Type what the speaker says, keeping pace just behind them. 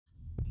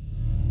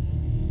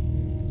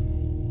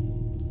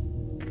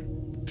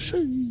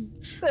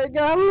Sheesh. They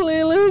got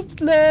Lilith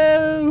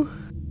now.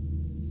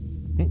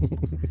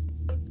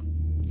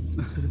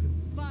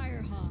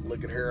 Firehawk.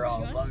 Look at her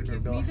all Just give me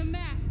vulnerable. the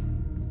map.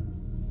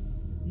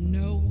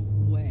 No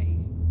way.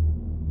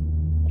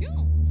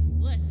 Go.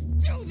 Let's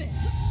do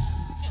this.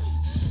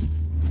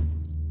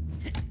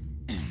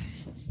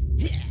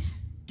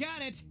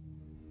 Got it.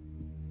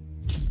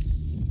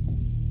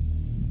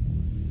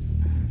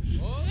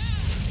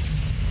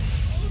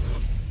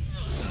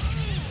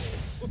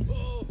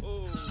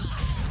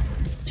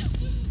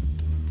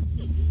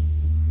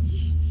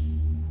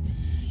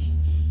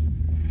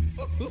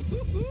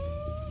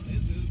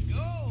 This is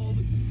gold.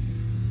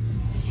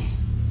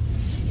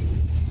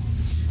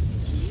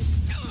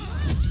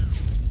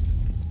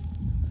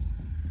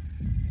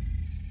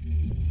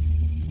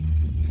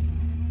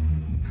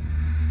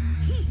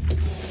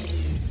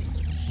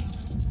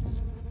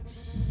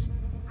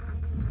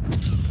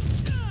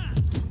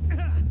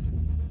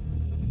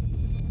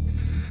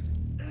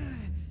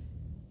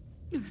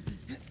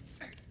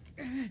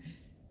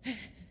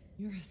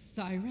 You're a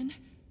siren?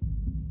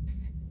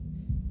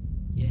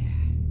 Yeah.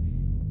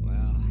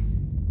 Well,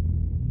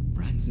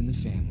 runs in the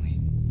family.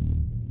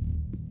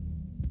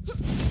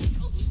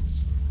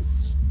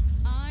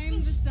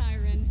 I'm the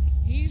siren.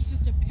 He's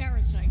just a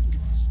parasite.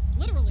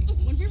 Literally,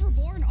 when we were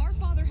born, our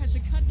father had to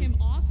cut him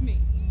off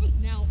me.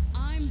 Now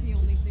I'm the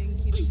only thing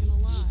keeping him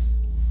alive.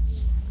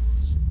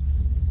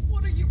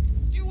 What are you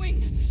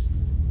doing?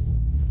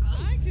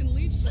 I can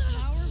leech the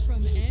power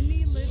from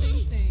any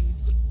living thing.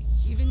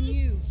 Even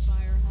you,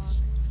 Firehawk.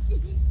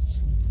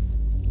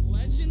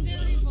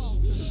 Legendary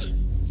Vault Hunter.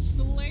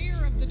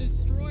 Slayer of the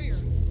Destroyer.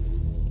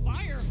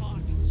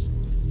 Firehawk.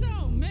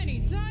 So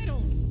many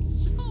titles.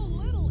 So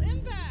little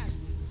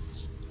impact.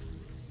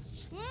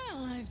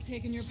 Well, I've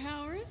taken your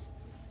powers.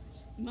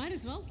 Might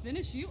as well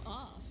finish you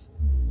off.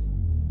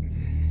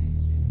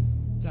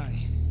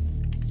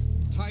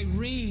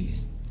 Tyreen.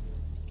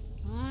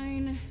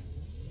 Fine.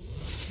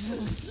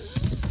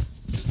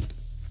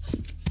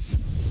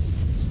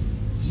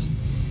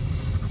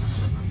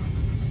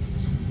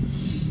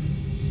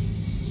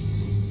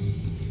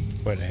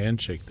 Quite a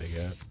handshake they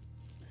got.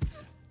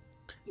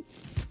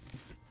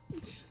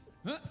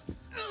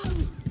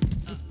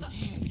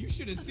 Man, you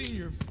should have seen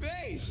your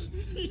face.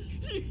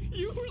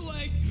 You were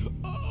like,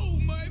 oh,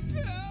 my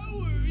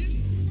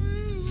powers.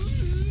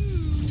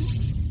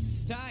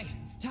 Ty,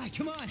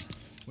 come on.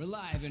 We're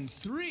live in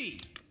 3,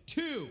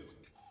 2.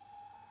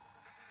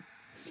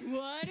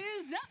 What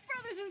is up,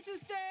 brothers and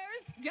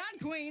sisters? God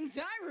Queen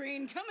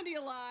Tyreen coming to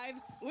you live.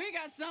 We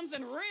got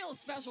something real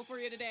special for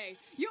you today.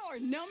 Your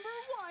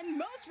 #1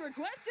 most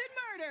requested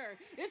murder.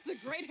 It's the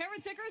great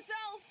heretic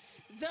herself,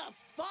 the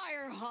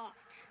Firehawk.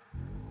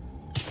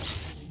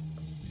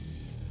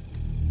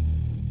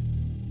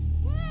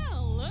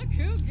 Well, look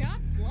who got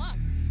plucked.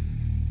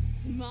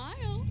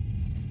 Smile.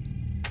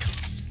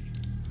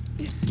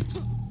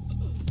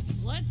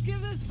 Let's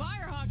give this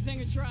Firehawk thing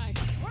a try.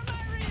 Where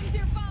my readings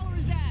your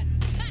followers at?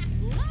 Ha!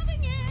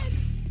 Loving it!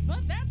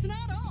 But that's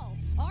not all.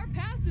 Our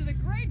path to the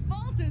Great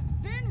Vault has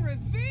been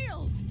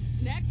revealed.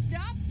 Next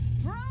stop,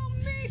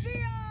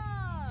 Promethea!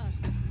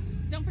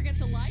 Don't forget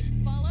to like,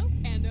 follow,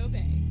 and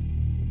obey.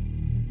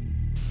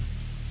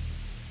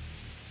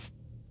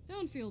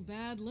 Don't feel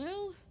bad,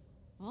 Lil.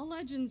 All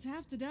legends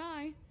have to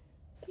die.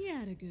 You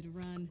had a good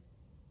run.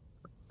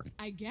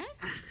 I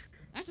guess?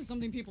 That's just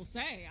something people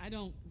say. I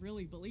don't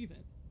really believe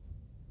it.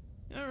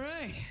 All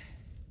right.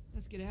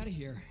 Let's get out of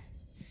here.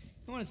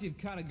 I want to see if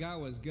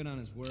Katagawa is good on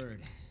his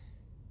word.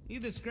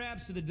 Leave the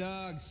scraps to the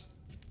dogs.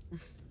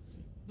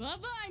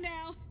 Bye-bye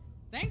now.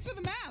 Thanks for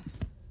the map.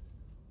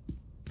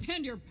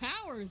 And your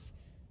powers.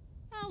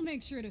 I'll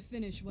make sure to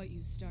finish what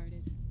you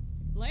started.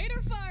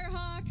 Later,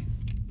 Firehawk.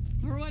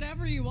 Or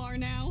whatever you are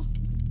now.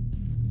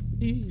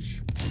 Sheesh.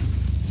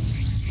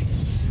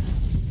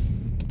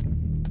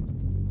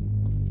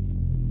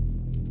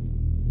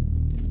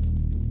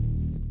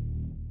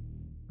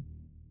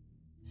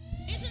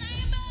 It's an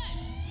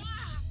ambush!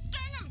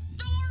 Dang 'em!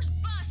 Door's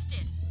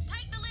busted!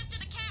 Take the lift to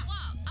the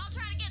catwalk. I'll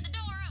try to get the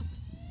door open.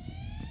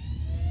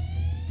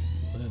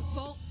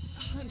 Vault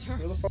Hunter.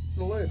 Where the fuck's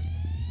the lift?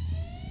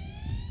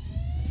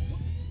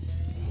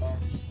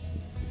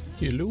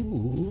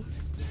 Hello.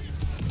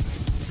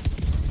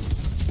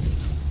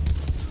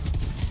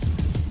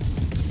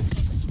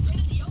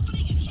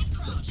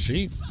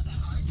 Sheep.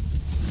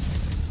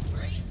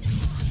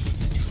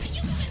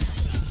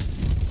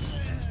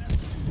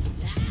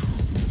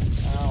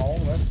 Ow,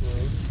 that's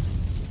rude.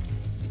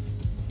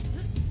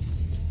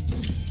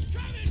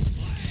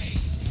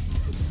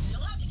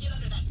 You'll have to get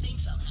under that thing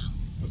somehow.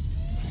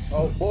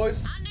 Oh,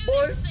 boys, I knew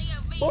boys. them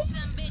COV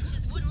some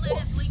bitches wouldn't let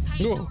us leave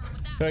Pandora Oh,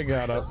 without I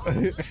got up.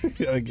 I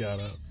got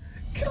up.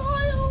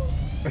 Kyle,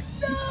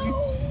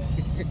 no!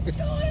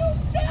 Kyle,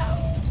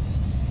 no!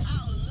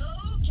 How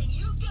low can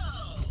you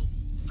go?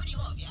 Pretty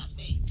low, if you ask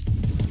me.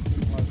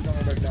 Well, it's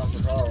coming back down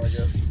for Kyle, I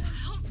guess.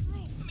 Help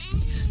me.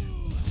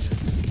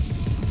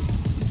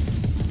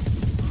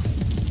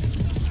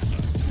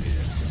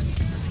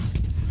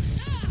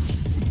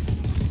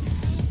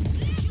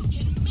 You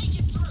can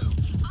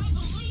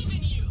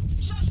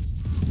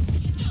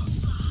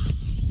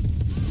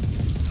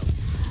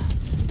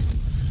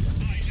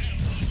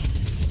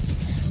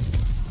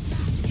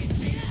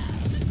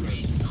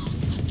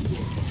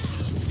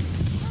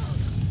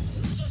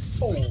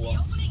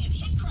opening and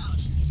hit crouch.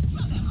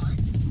 Not that hard.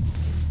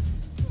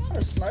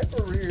 A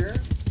sniper over here.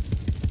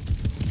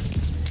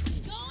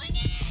 Going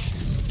in!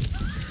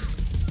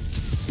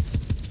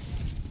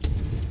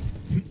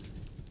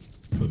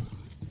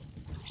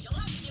 You'll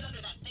have to get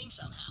under that thing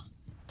somehow.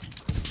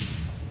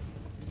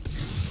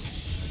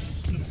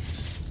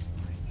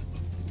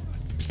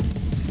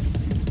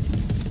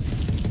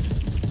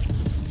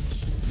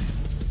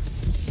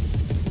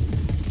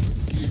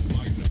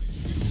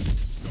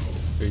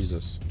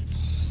 Jesus.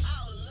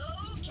 How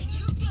low can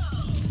you go?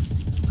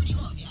 Pretty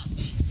low, if you ask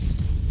me.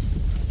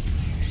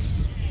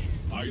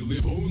 I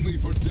live only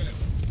for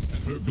death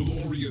and her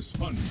glorious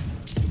hunt.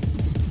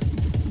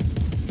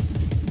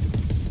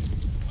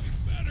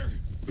 Better.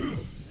 You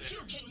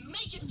can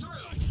make it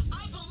through.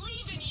 I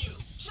believe in you.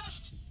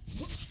 Just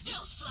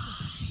still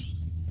slide.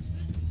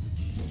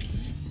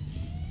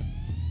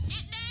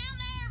 Get down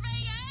there,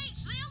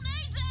 VH. Lil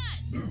needs us.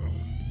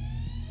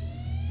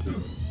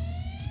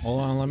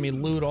 Hold on, let me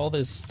loot all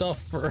this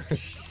stuff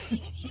first.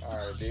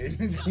 Alright, dude.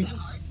 Vault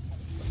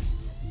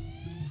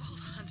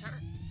Hunter.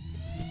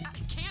 I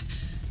can't.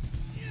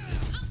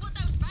 Look what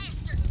those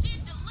bastards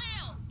did to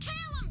Lil.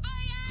 Kill him,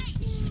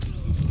 VH.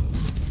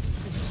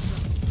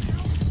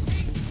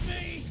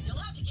 You'll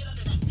have to get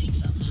under that thing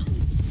somehow.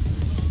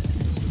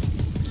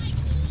 I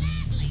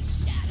gladly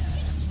shatter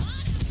it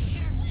upon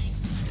here.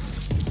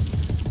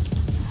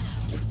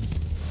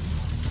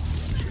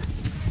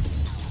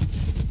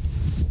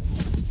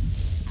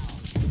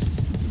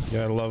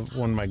 Yeah, I love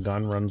when my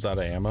gun runs out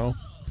of ammo.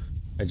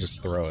 I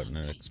just throw it and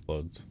it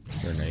explodes.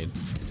 Grenade.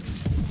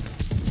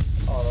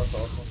 Oh, that's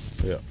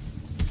awesome. Yeah.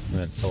 And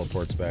then it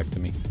teleports back to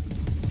me.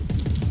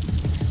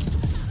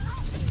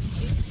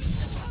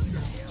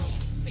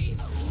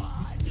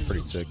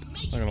 Pretty sick.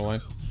 Not gonna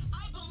lie.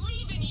 I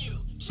believe in you.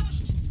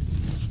 Just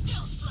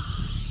still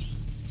slide.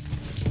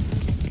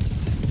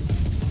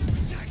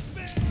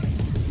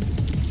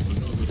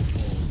 Another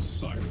falls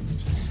silent.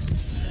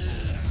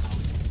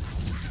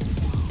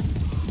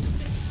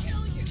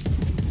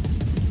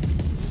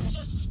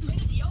 Just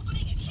sprint at the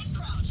opening and hit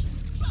crouch.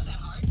 It's not that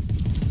hard.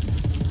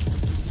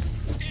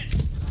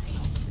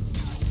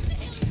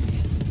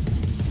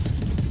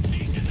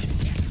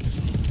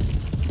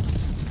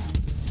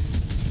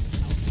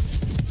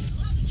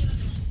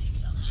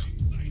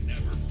 I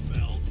never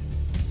felt.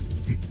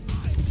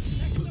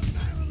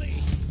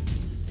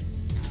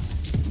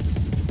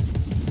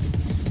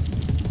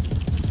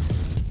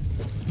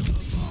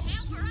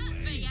 Help her up,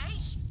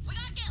 VH. We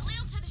gotta get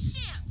Lil to the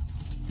ship.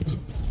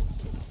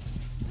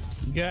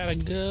 Gotta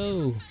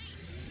go.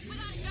 We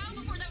gotta go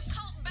before those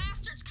cult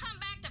bastards come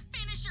back to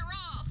finish her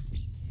off.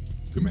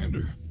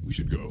 Commander, we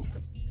should go.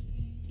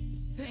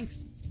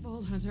 Thanks,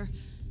 Vault Hunter.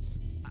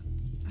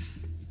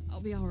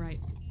 I'll be all right.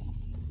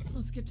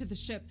 Let's get to the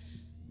ship.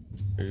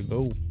 There you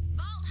go. Vault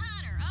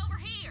Hunter, over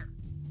here.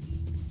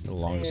 The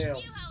longest. Damn.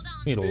 You hold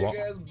on. Be the, Big lo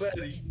ass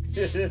Betty.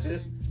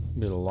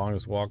 be the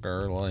longest walk of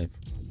her life.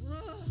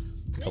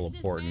 This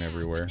Teleporting is bad,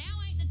 everywhere. but now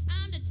ain't the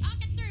time to talk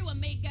it through,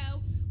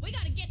 amigo. We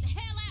gotta get the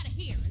hell out of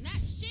here, and that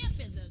ship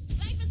is the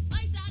safest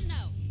place I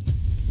know.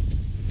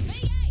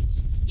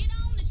 VH, get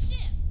on the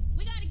ship.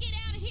 We gotta get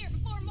out of here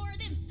before more of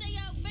them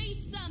COV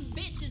some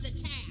bitches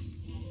attack.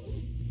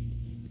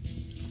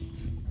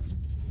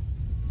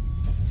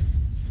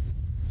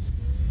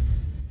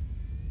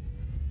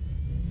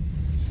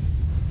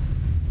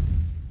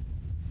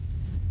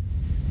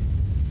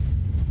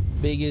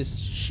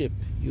 Biggest ship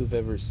you've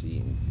ever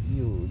seen.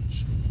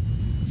 Huge.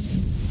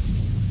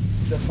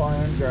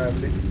 Defying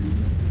gravity.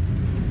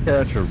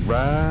 Catch a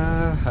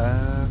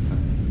ride.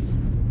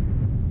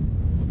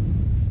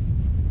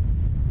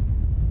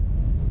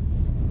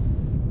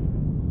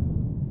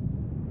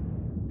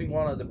 I think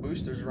one of the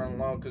boosters running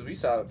low because we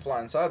saw it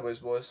flying sideways,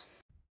 boys.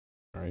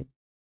 Alright.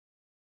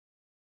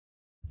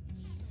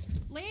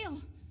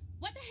 Lil,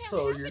 what the hell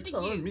So you're happened to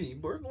telling you? me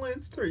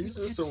Borderlands 3 is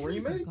this a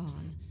Tattoos are remake?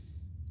 gone.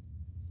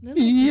 Lilith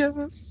is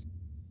Yes.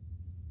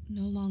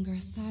 no longer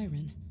a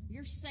siren.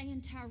 You're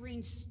saying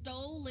Tyrene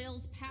stole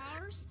Lil's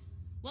powers?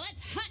 Well,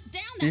 let's hunt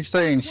down that You're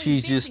saying dark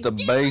queen she's bitch just and a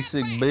get her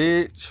basic back.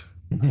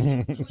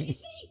 bitch?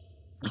 Crazy?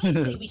 I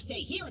say we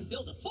stay here and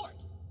build a fort.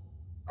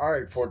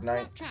 Alright, To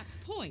Fortnite. Claptrap's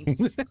point,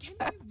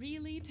 can we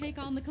really take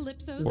on the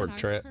Calypsos in our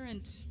Portrait.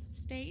 current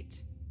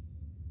state?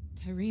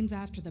 Tyrene's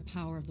after the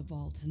power of the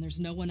vault, and there's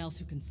no one else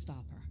who can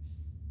stop her.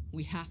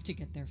 We have to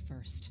get there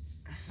first.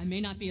 I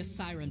may not be a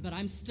siren, but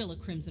I'm still a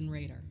Crimson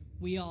Raider.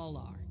 We all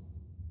are.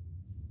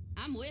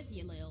 I'm with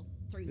you, Lil.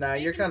 Through Nah,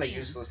 thick you're and kind of thin.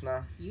 useless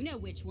now. You know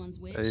which one's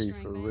which, Hey,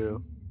 string for man.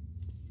 real.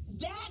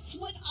 That's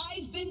what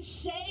I've been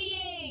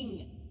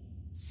saying.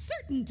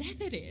 Certain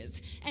death it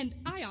is, and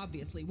I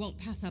obviously won't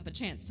pass up a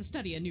chance to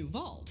study a new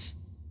vault.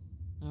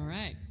 All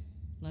right,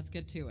 let's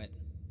get to it.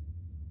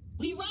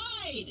 We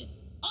ride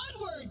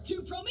onward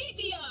to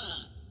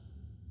Promethea.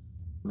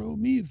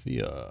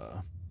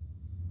 Promethea.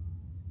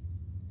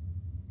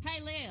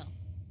 Hey, Lil.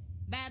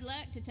 Bad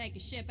luck to take a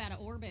ship out of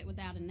orbit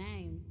without a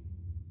name.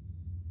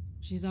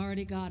 She's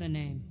already got a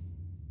name.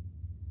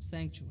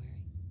 Sanctuary.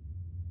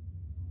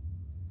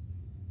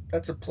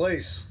 That's a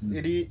place,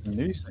 idiot. A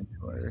new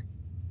sanctuary.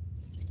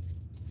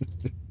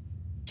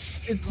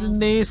 It's a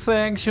new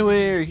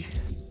sanctuary.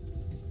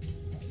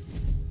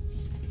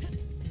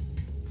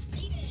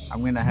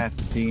 I'm gonna have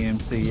to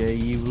DMCA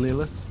you,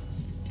 Lilith.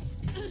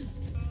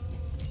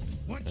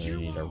 I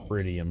need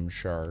iridium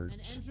shards.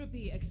 An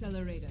entropy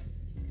accelerator.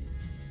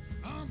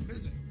 I'm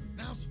busy.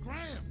 Now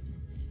scram.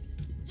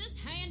 Just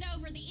hand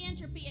over the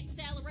entropy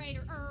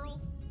accelerator, Earl.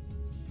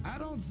 I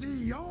don't see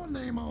your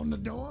name on the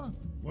door,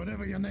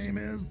 whatever your name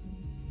is.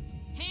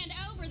 Hand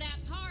over that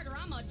part or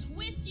I'm gonna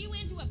twist you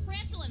into a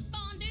pretzel and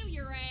fondue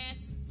your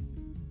ass.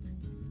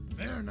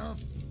 Fair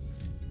enough.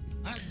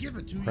 I'd give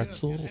it to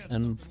Pretzel you. If you had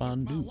and something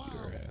fondue with my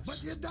your wallet, ass.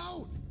 But you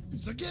don't.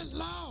 So get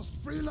lost,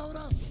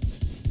 freeloader.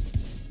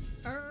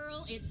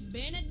 Earl, it's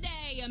been a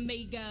day,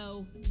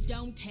 amigo.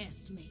 Don't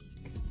test me.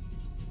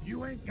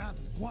 You ain't got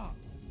squat.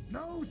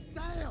 No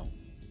sale.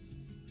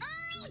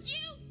 Earl,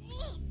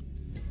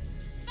 you...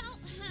 Vault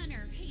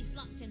Hunter, he's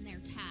locked in there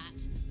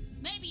tight.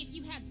 Maybe if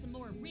you had some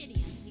more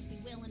iridium, he'd be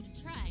willing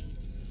to trade.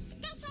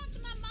 Go talk to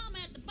my mama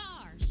at the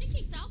bar. She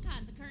keeps all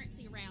kinds of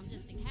currency around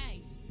just in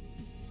case.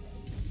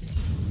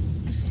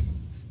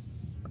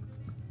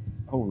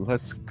 Oh,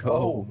 let's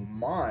go. Oh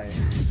my.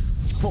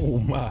 Oh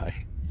my.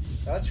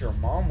 That's your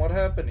mom? What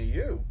happened to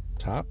you?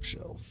 Top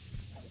shelf.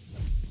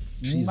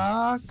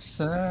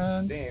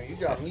 Moxon. Damn, you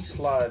got me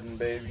sliding,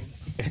 baby.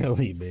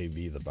 Ellie may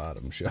be the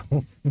bottom shelf.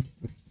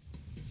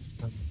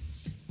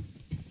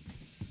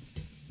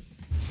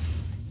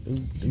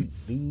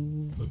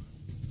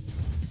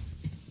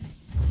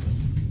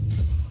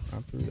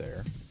 Not through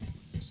there.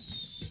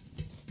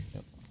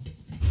 Yep.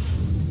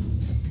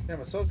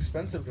 Damn, it's so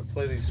expensive to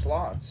play these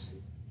slots.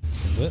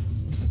 Is it?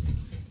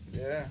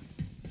 Yeah.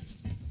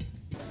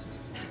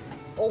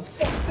 Oh,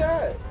 fuck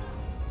that!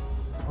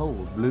 Oh,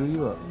 it blew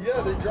you up.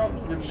 Yeah, they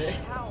dropped grenades.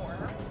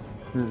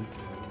 Hmm.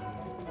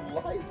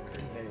 Live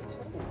grenades.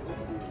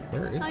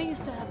 Where is I it?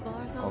 used to have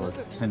bars all Oh, over.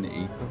 that's 10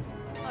 ether.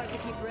 Hard to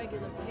keep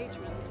regular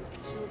patrons with the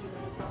children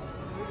in the bottom.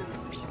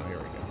 Oh, here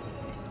we go.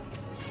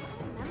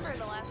 Remember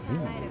the last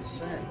time I had a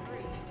Insane.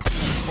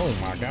 Oh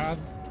my god.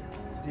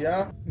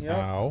 Yeah, yeah.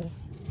 Ow.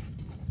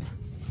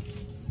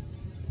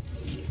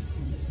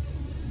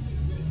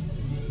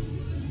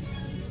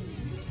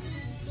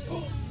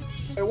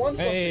 I won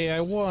something. Hey, I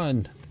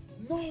won.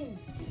 No.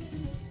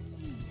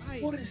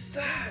 What is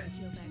that?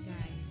 Kill that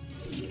guy.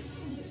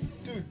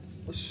 Dude,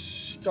 a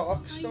shock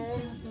I used to stone?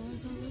 have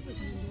bars all over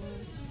Pandora.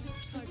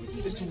 Hard to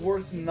keep It's regular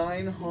worth patrons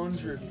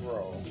 900,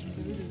 bro.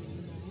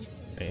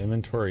 The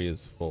inventory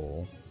is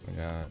full. I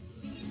got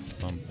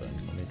something.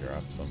 Let me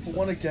drop something.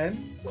 One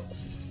again?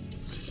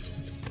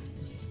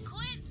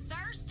 Quit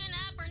thirsting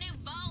up our new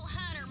Vault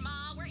Hunter,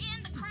 Ma. We're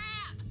in the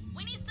crap.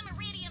 We need some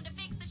iridium to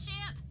fix the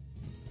ship.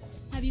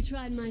 Have you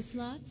tried my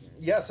slots?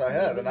 Yes, I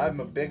have, and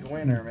I'm a big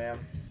winner, man.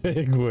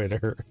 Big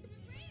winner.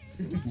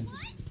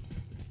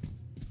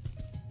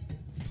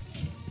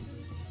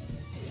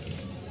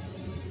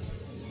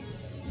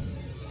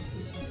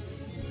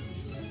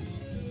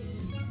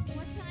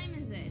 What time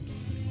is it?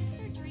 Can I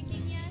start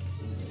drinking yet?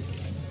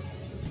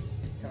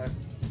 Can I...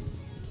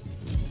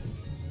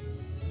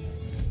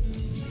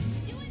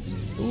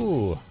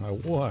 Ooh, I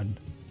won.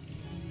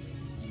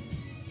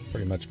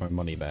 Pretty much my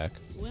money back.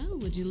 Well,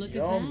 would you look at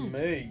that?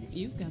 Yummy.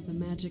 You've got the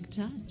magic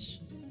touch.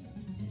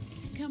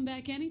 Come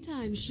back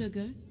anytime,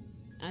 sugar.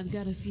 I've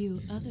got a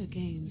few other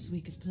games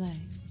we could play.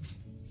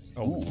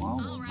 Oh, wow.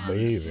 All right.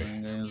 Baby.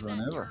 Games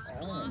whenever.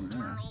 Boss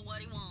Earl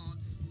what he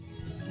wants.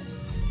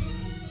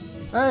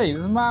 Hey,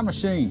 this is my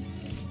machine.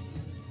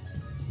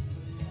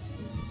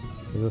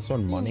 Is this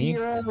one money?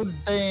 Your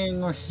dang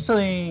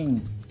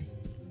machine.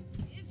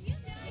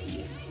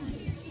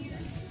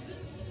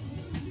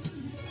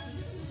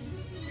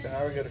 Okay,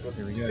 now we gotta go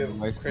Here we go, give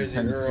wasting Crazy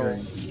 10 Earl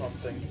period.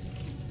 something.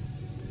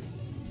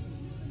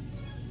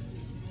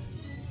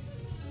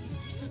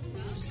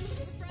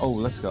 Oh,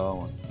 let's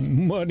go.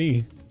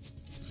 Money.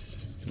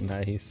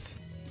 Nice.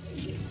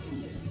 Here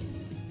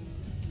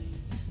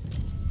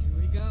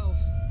we go.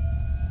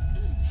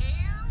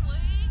 Here we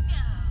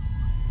go.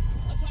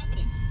 What's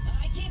happening?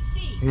 I can't see.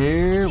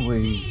 Here I can't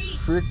we see.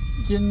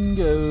 frickin'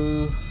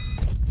 go.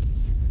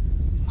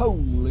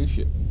 Holy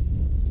shit.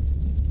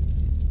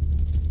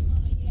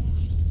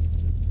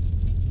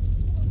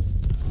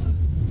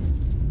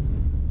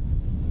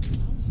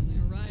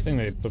 I think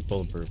they put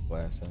bulletproof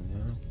glass in, yeah.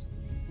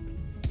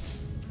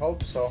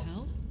 Hope so.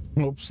 Hell?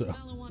 Hope so.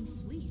 Malawan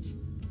Fleet.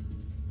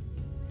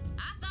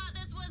 I thought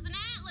this was an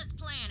Atlas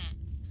planet.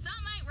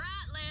 Something ain't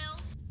right,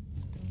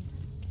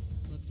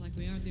 Lil. Looks like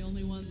we aren't the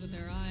only ones with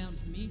their eye on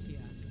Promethea.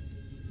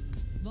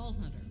 Vault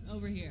Hunter,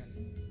 over here.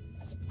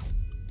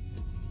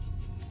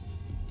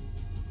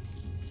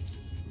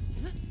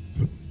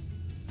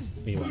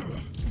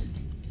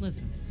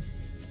 Listen,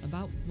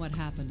 about what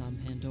happened on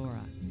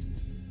Pandora.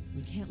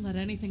 We can't let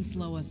anything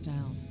slow us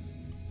down.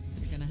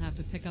 You're gonna have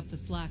to pick up the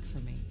slack for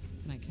me.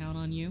 Can I count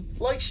on you?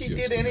 Like she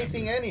Yes, did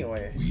anything Commander.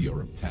 anyway. We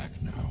are a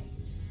pack now.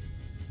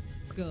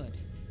 Good.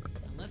 Now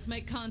let's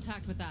make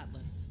contact with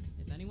Atlas.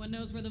 If anyone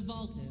knows where the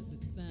vault is,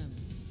 it's them.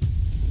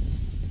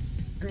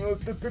 gonna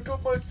have to pick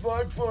up my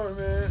flag for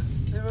man.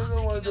 Even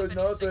though I did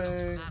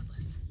nothing.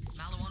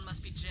 Malawan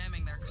must be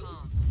jamming their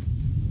comms.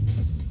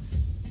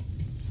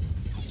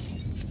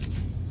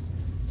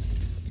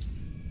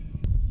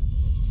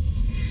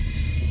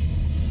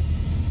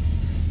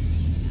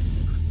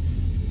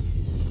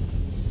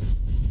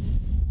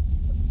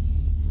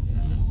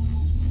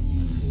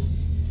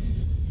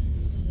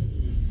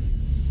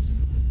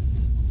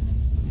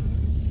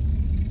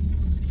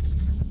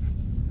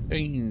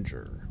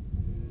 Danger.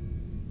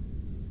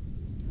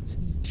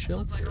 Chill.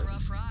 Looks like a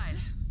rough ride.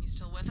 You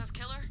still with us,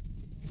 killer?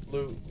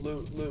 Loot.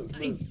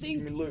 I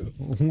think loot.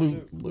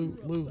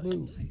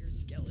 Loot.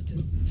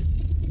 Skeleton.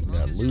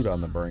 Yeah, loot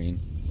on the brain.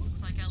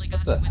 Looks like Ellie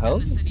What got the you hell?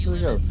 within the city We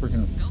got a limits.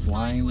 freaking Go find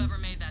flying. whoever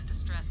made that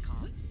distress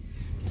call.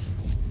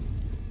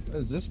 What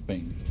is this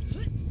thing?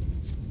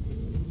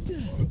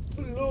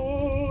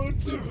 Lord.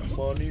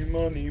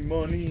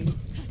 Money.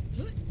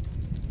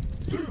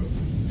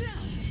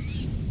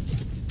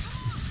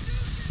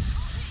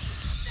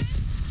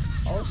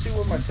 I want to see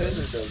what my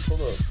taser does.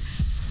 Hold up.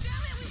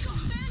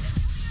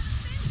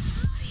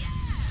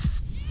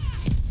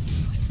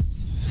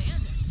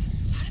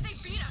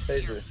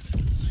 Taser.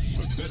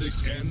 Pathetic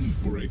end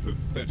for a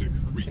pathetic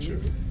creature.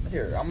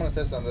 Here, I'm gonna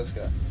test on this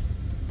guy.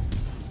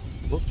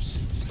 Whoops.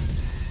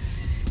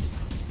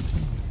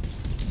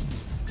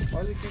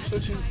 Why does he keep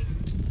switching?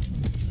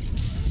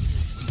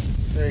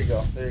 There you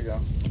go.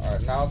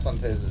 Alright, now it's on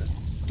taser.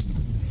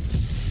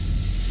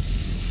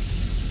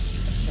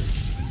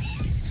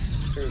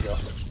 Here we go.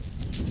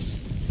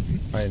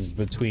 Mine's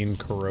between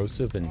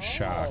corrosive and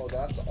shock. Oh,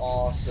 that's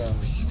awesome.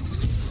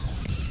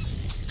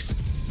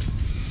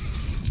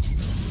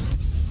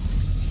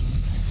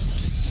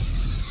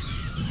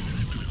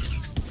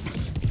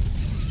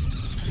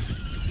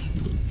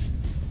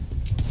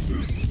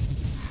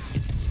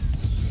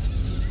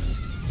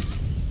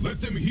 Let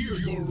them hear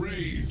your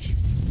rage.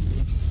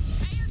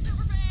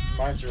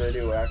 Mine's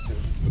radioactive.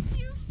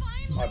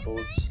 My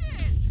bullets.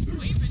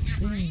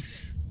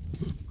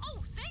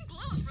 Oh, thank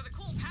Lilith for the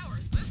cool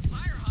powers. This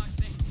firehawk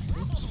thing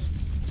rules.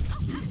 Oh,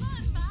 have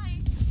fun, bye.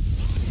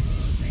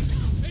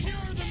 And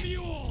here's a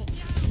mule!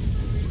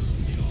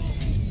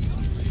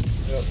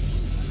 Yep.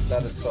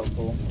 That is so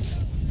cool.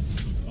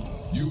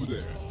 You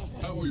there.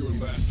 How are your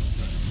last?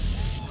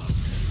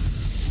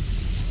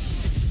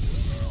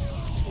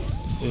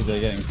 Dude,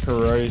 they're getting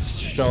corrosed,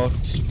 shocked,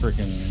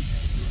 freaking.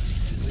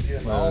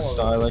 Whatever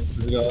Stylex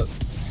has got.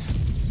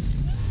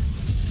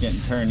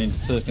 Getting turned into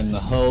fucking the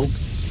Hulk.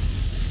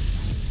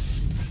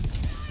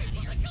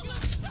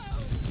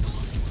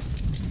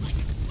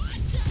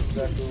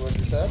 Exactly what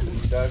just happened.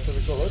 You died for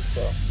the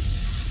Calypso.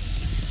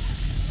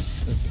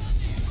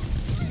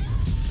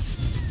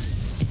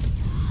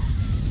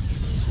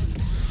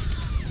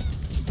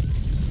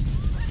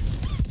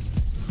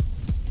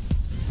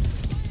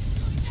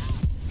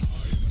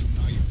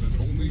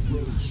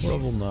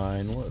 Level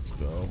 9, let's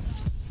go.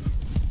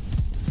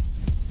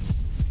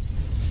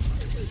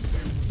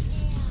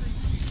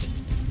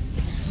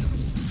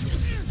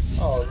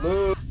 Oh,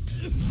 Luke.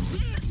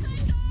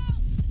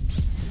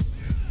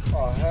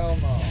 Oh, hell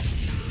no.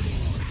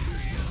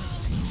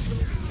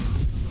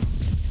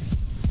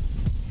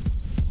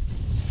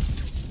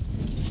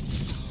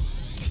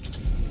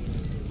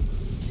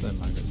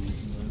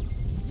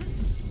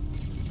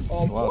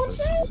 Oh, wow, what's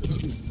that?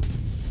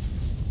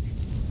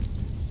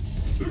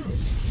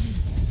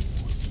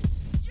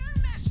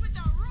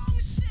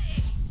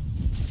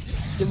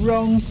 The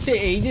wrong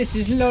city. This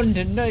is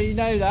London. No, you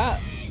know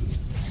that.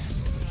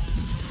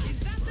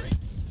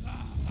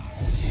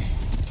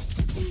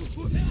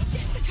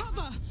 Get to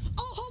cover!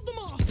 I'll hold them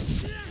off!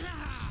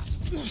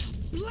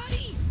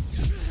 Bloody!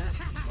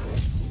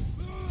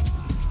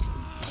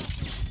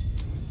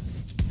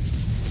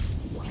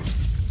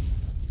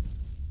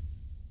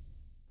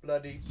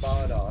 Bloody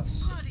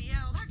badass. Bloody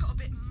hell, that got a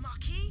bit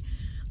mucky.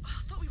 Oh,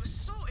 I thought we were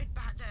sorted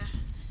back there.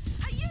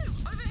 Hey, you!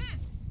 Over here!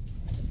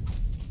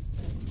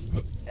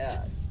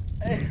 Yeah.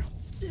 Hey.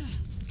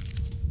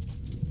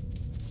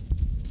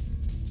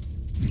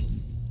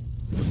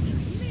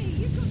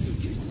 You've got some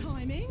good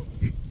timing.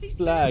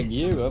 Slag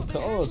you, of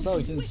course.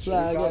 I can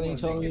slag You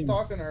anytime. keep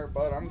talking to her,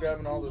 bud. I'm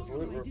grabbing all this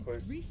loot real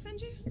quick.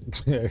 Resend you?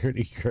 I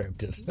already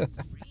grabbed it.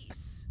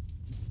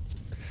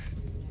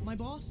 My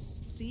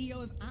boss,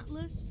 CEO of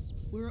Atlas.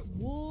 We're at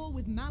war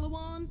with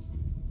Malawan.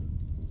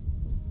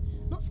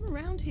 Not from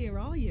around here,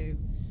 are you?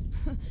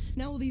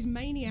 Now all these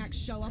maniacs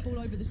show up all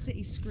over the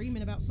city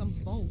screaming about some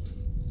vault.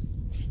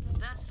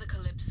 That's the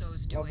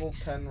Calypso's doing. Level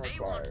 10 They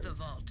required. want the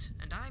vault,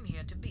 and I'm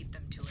here to beat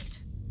them to it.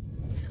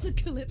 The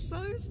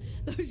Calypsos?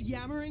 Those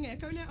yammering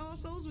EchoNet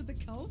arseholes with the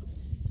cult?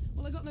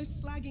 Well, I got no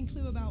slagging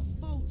clue about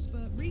vaults,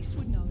 but Reese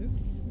would know.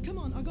 Come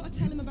on, I gotta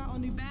tell him about our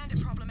new Bandit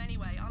problem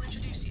anyway. I'll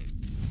introduce you.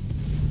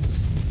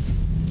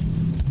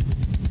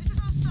 This is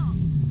our stop.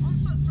 On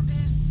foot from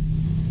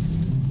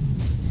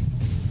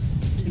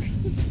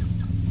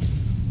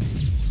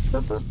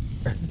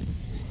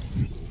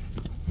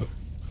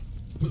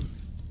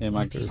Yeah,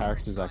 my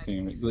character's acting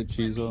a bit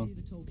glitchy as well.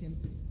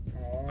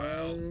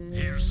 Oh,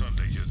 Here's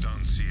something you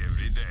don't see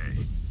every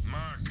day.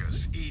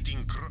 Marcus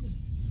eating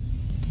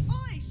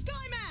Oi,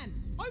 Skyman!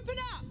 Open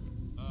up!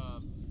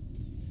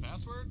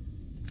 Password?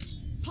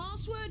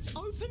 Passwords,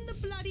 open the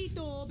bloody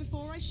door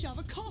before I shove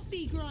a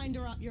coffee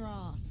grinder up your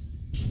ass.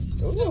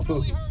 It's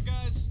definitely her,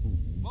 guys.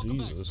 Welcome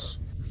back, sir.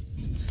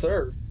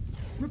 Sir.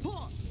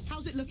 Report.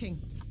 How's it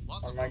looking?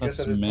 I guess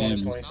it is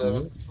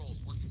 2027. Patrols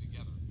working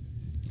together.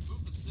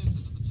 Move the Sims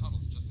into the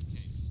tunnels just in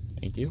case.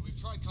 Thank you. We've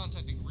tried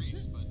contacting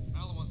Reese, but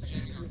Alawan's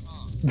jamming our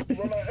comms.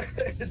 Run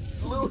ahead,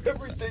 loot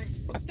everything.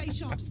 Stay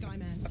sharp,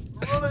 Skyman.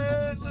 Run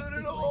ahead, loot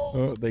it all.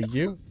 Oh, thank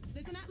you.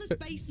 There's an Atlas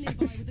base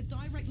nearby with a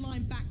direct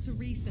line back to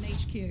Reese and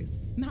HQ.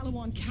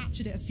 Malawan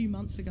captured it a few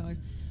months ago.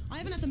 I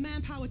haven't had the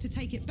manpower to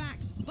take it back,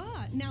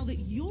 but now that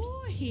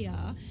you're here,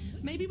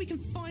 maybe we can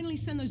finally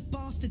send those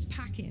bastards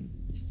packing.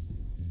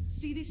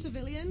 See these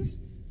civilians?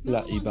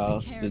 Bloody Malawan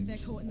doesn't care if bastards.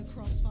 they're caught in the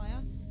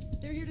crossfire.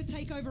 They're here to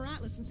take over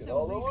Atlas and sell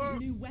all the Reese's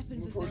loot new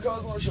weapons as before their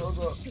Cosmo shows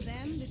up. To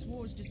them, this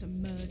war is just a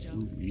merger.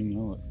 You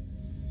know it.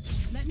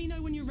 Let me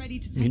know when you're ready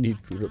to take You need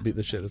back food that to beat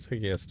the Atlas shit. base. It's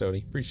like, yeah,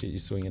 Stody. Appreciate you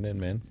swinging in,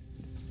 man.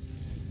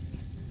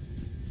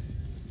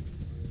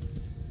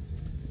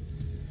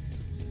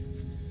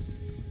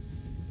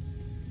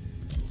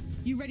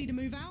 You ready to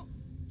move out?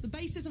 The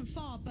base isn't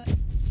far, but...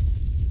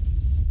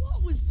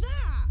 What was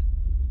that?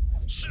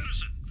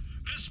 Citizen,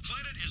 this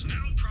planet is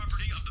now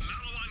property of the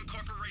Malawan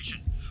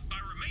Corporation. By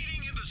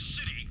remaining in the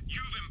city,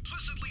 you've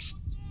implicitly...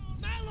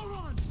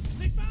 Malawan!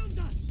 They found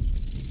us!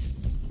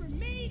 From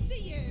me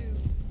to you!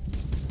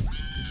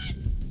 Run!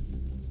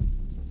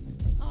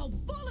 Oh,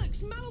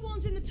 bollocks!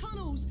 Malawan's in the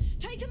tunnels!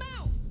 Take him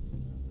out!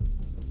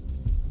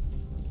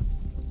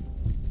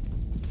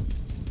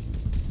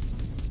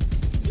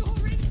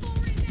 You're in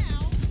for it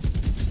now!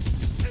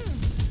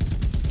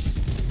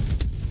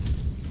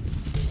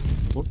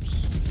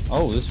 Whoops.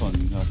 Oh, this one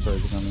got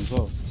targeted on as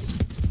well.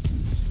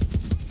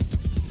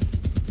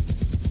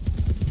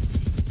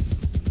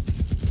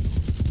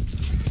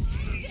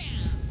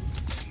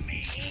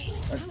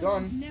 That's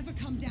Malawan's gone. never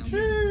come down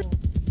here before.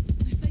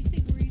 If they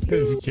think we're easy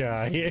This to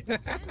guy. hand it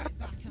back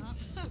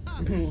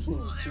up.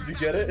 Did you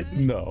get it?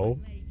 No.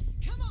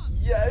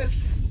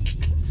 Yes.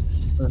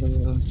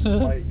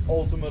 My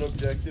ultimate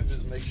objective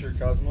is make sure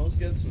Cosmos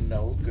gets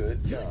no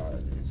good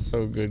guns.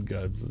 So good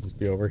guns. I'll just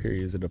be over here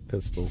using a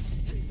pistol.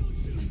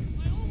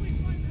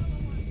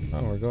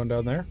 Oh, we're going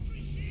down there?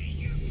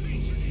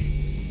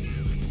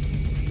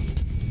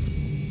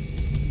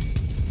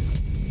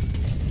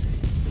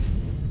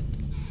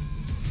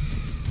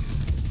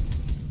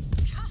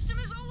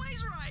 Customer's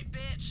always right,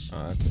 bitch.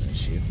 Oh, that's an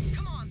issue.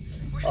 Come on.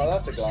 We're Oh,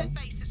 that's a heading for the gun. ship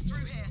bases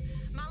through here.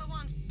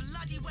 Malawan's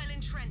bloody well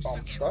entrenched, so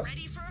I'm get stuck.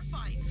 ready for a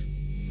fight.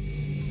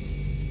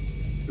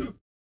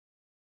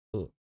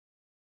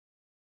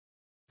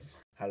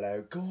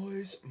 Hello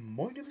guys,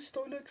 my name is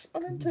Stylix,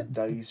 and in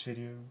today's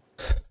video...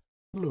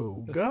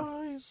 Hello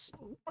guys,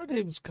 my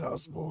name's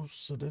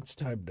Cosmos, and it's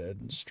time to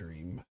end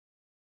stream.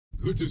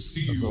 Good to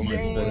see That's you, almost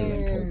my better friend.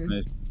 than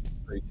Confirmation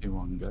 3, 2,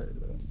 1, go.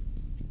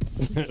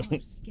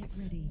 Folks, get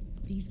ready.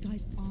 These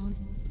guys aren't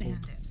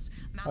bandits.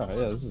 Oh yeah,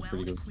 this is a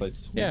pretty good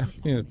place. Yeah,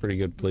 pretty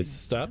good place to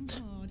stop.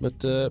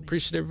 But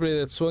appreciate everybody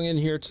that swung in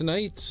here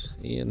tonight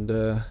and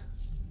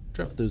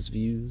dropped those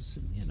views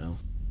and, you know,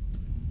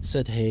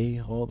 said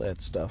hey, all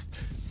that stuff.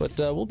 But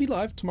we'll be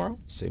live tomorrow,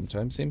 same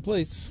time, same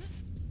place.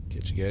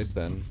 Catch you guys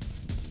then.